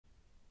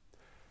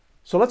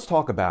So let's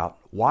talk about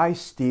why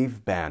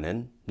Steve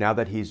Bannon, now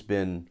that he's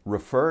been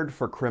referred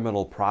for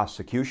criminal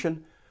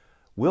prosecution,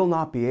 will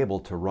not be able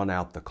to run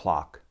out the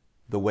clock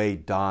the way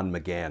Don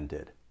McGahn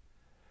did.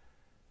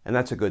 And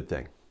that's a good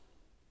thing,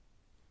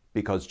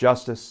 because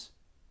justice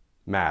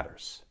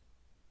matters.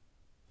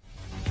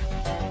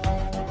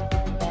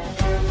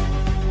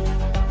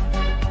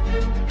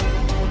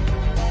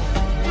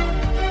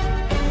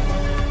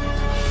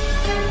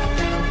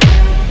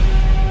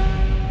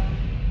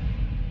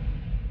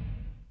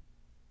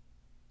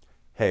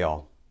 Hey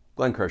all,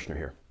 Glenn Kirshner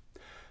here.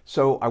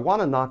 So I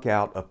want to knock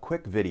out a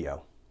quick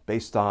video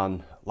based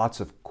on lots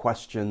of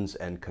questions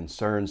and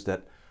concerns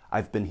that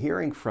I've been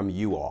hearing from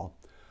you all.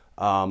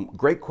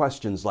 Great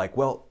questions like,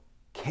 well,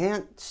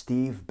 can't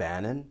Steve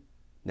Bannon,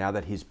 now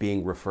that he's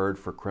being referred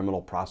for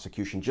criminal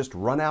prosecution, just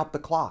run out the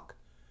clock,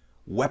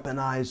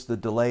 weaponize the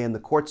delay in the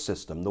court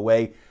system the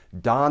way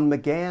Don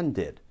McGahn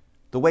did,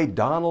 the way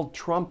Donald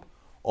Trump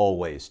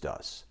always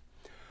does?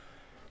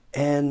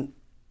 And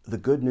the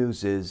good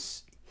news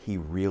is he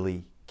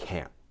really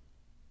can't.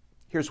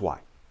 Here's why.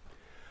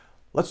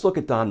 Let's look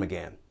at Don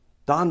McGahn.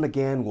 Don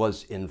McGahn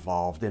was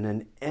involved in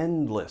an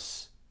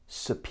endless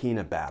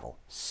subpoena battle,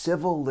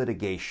 civil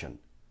litigation,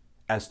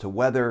 as to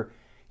whether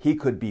he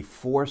could be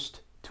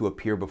forced to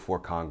appear before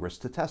Congress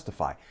to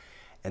testify.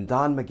 And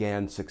Don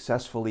McGahn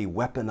successfully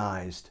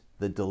weaponized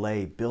the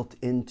delay built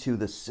into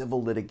the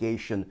civil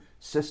litigation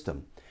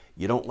system.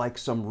 You don't like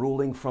some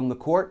ruling from the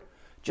court?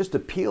 Just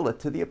appeal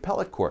it to the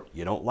appellate court.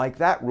 You don't like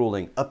that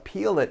ruling?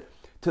 Appeal it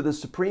to the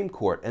Supreme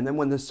Court. And then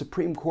when the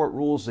Supreme Court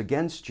rules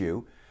against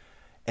you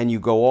and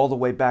you go all the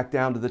way back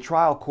down to the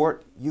trial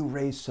court, you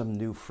raise some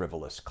new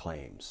frivolous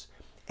claims.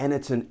 And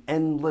it's an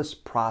endless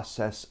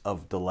process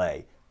of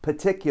delay,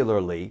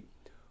 particularly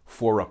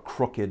for a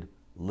crooked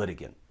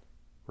litigant,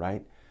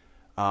 right?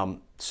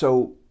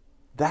 So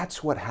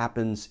that's what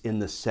happens in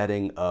the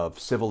setting of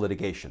civil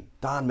litigation.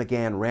 Don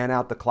McGahn ran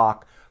out the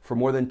clock for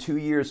more than 2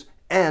 years,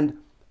 and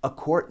a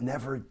court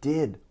never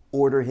did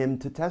order him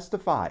to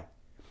testify.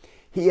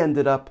 He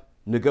ended up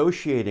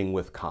negotiating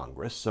with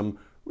Congress some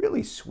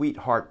really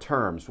sweetheart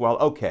terms. Well,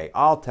 okay,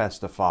 I'll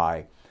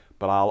testify,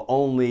 but I'll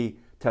only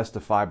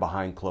testify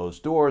behind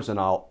closed doors, and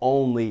I'll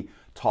only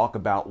talk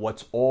about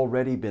what's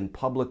already been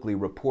publicly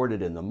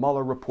reported in the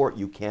Mueller report.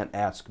 You can't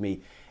ask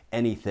me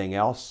anything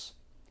else.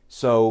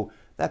 So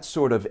that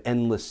sort of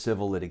endless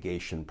civil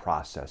litigation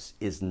process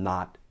is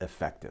not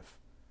effective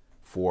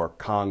for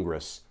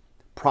Congress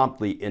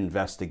promptly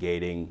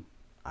investigating,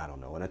 I don't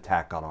know, an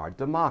attack on our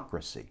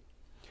democracy.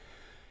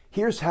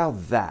 Here's how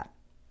that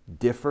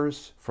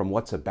differs from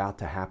what's about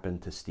to happen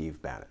to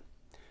Steve Bannon.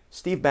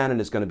 Steve Bannon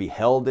is going to be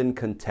held in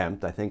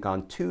contempt. I think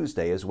on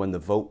Tuesday is when the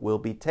vote will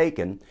be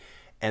taken.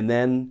 And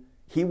then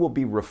he will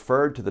be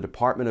referred to the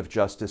Department of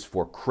Justice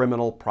for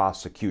criminal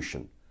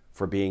prosecution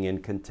for being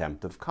in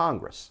contempt of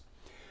Congress.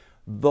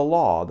 The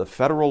law, the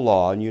federal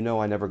law, and you know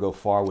I never go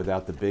far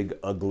without the big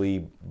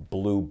ugly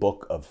blue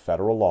book of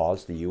federal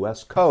laws, the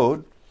U.S.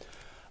 Code.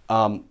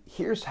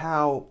 Here's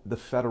how the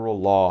federal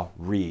law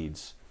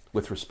reads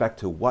with respect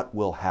to what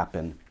will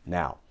happen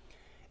now.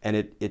 And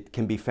it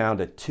can be found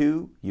at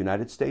 2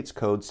 United States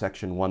Code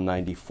section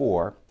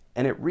 194,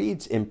 and it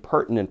reads in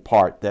pertinent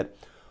part that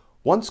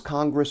once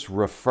Congress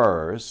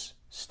refers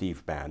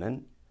Steve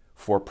Bannon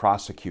for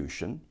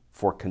prosecution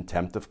for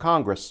contempt of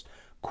Congress,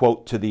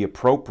 quote, to the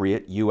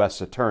appropriate U.S.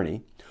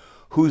 attorney,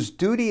 whose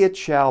duty it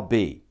shall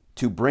be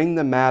to bring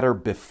the matter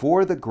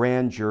before the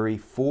grand jury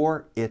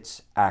for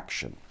its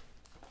action,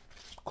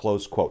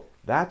 close quote.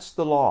 That's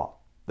the law,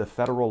 the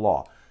federal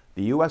law.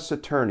 The U.S.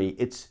 attorney,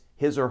 it's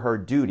his or her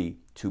duty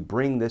to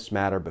bring this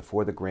matter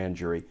before the grand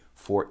jury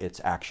for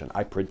its action.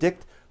 I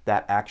predict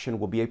that action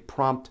will be a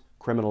prompt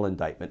criminal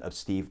indictment of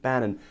Steve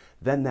Bannon.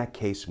 Then that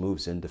case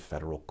moves into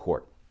federal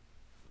court.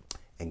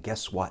 And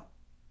guess what?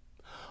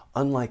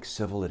 Unlike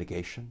civil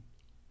litigation,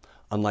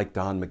 unlike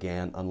Don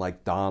McGahn,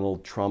 unlike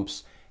Donald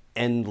Trump's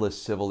endless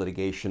civil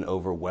litigation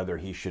over whether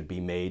he should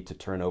be made to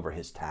turn over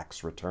his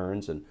tax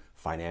returns and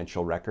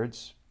financial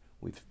records,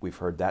 we've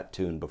heard that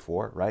tune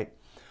before, right?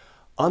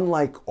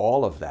 Unlike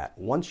all of that,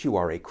 once you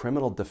are a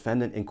criminal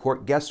defendant in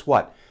court, guess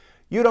what?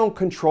 You don't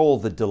control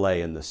the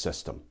delay in the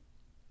system.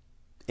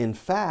 In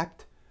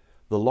fact,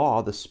 the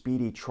law, the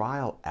Speedy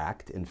Trial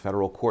Act in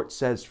federal court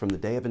says from the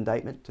day of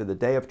indictment to the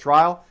day of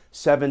trial,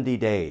 70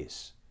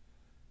 days.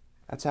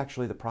 That's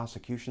actually the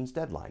prosecution's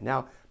deadline.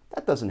 Now,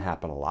 that doesn't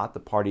happen a lot.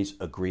 The parties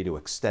agree to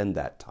extend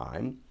that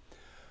time.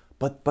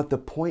 But the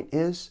point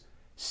is,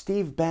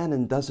 Steve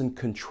Bannon doesn't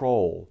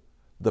control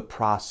the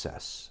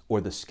process or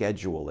the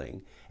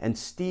scheduling. And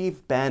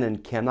Steve Bannon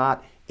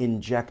cannot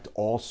inject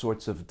all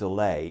sorts of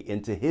delay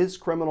into his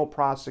criminal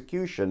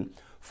prosecution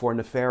for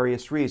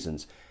nefarious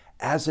reasons.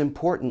 As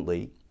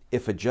importantly,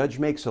 if a judge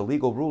makes a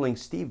legal ruling,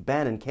 Steve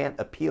Bannon can't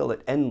appeal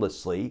it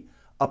endlessly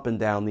up and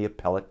down the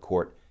appellate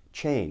court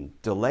chain,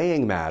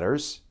 delaying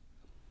matters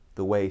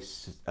the way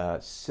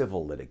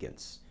civil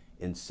litigants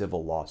in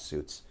civil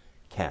lawsuits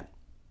can.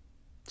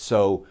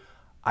 So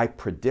I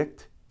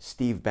predict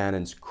Steve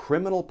Bannon's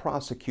criminal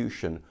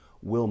prosecution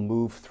will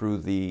move through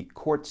the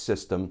court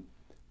system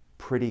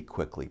pretty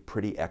quickly,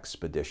 pretty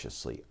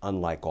expeditiously,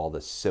 unlike all the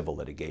civil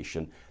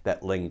litigation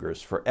that lingers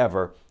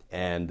forever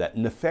and that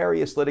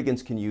nefarious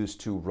litigants can use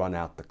to run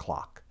out the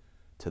clock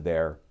to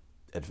their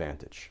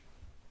advantage.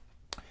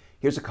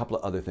 Here's a couple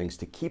of other things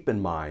to keep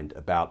in mind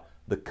about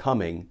the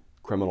coming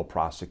criminal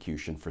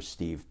prosecution for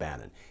Steve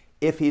Bannon.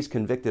 If he's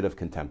convicted of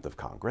contempt of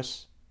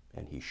Congress,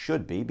 and he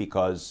should be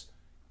because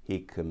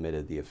he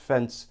committed the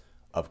offense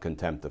of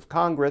contempt of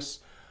Congress,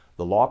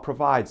 the law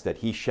provides that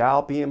he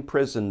shall be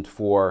imprisoned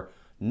for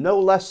no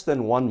less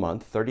than 1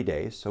 month, 30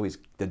 days. So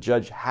the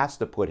judge has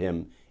to put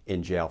him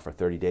in jail for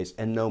 30 days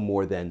and no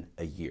more than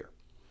a year.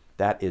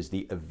 That is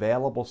the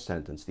available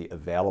sentence, the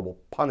available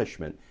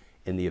punishment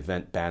in the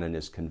event Bannon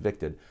is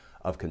convicted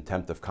of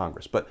contempt of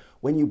Congress. But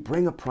when you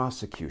bring a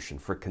prosecution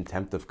for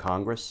contempt of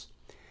Congress,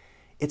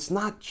 it's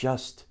not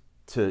just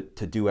to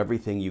do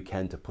everything you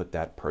can to put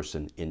that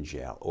person in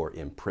jail or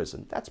in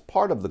prison. That's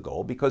part of the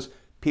goal because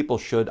people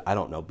should, I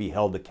don't know, be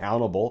held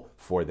accountable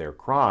for their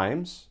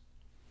crimes.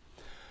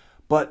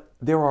 But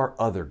there are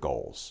other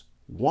goals.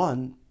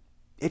 One,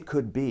 it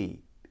could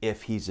be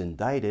if he's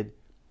indicted,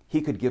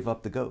 he could give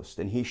up the ghost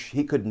and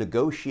he could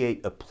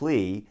negotiate a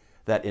plea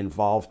that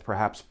involved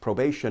perhaps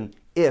probation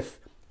if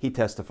he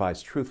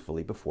testifies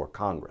truthfully before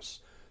Congress.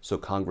 So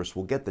Congress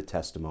will get the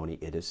testimony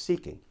it is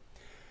seeking.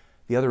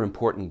 The other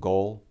important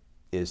goal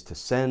is to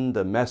send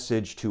a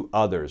message to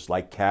others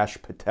like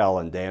Patel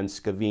and Dan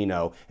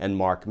Scavino and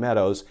Mark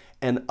Meadows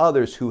and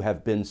others who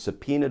have been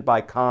subpoenaed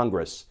by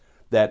Congress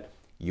that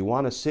you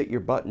want to sit your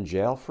butt in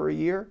jail for a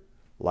year,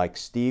 like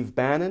Steve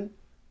Bannon?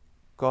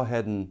 Go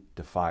ahead and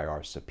defy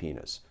our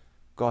subpoenas.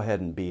 Go ahead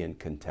and be in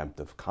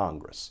contempt of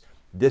Congress.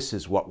 This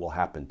is what will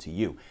happen to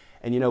you.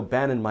 And you know,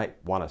 Bannon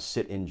might want to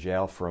sit in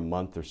jail for a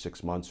month or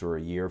 6 months or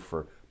a year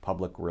for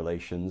public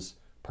relations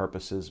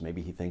purposes.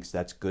 Maybe he thinks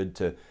that's good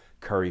to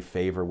curry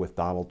favor with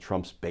Donald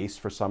Trump's base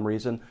for some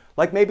reason.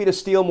 Like maybe to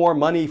steal more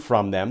money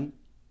from them,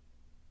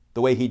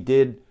 the way he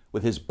did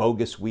with his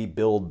bogus We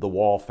Build the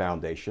Wall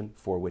Foundation,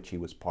 for which he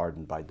was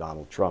pardoned by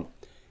Donald Trump.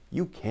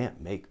 You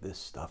can't make this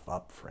stuff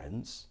up,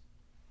 friends.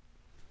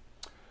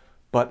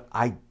 But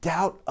I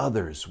doubt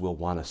others will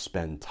want to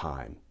spend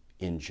time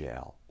in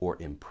jail or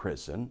in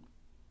prison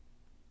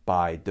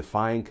by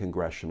defying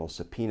congressional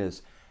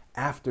subpoenas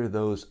after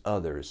those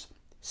others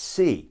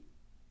see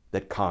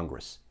that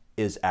Congress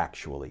is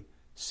actually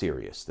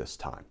serious this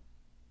time.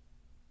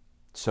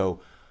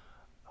 So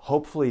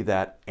hopefully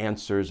that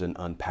answers and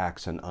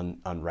unpacks and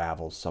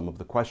unravels some of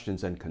the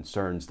questions and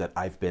concerns that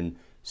I've been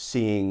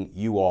seeing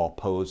you all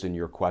pose in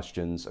your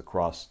questions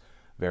across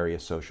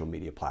various social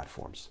media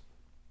platforms.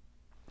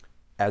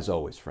 As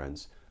always,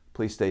 friends,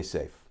 please stay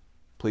safe.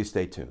 Please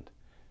stay tuned.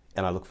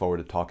 And I look forward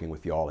to talking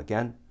with you all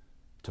again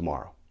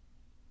tomorrow.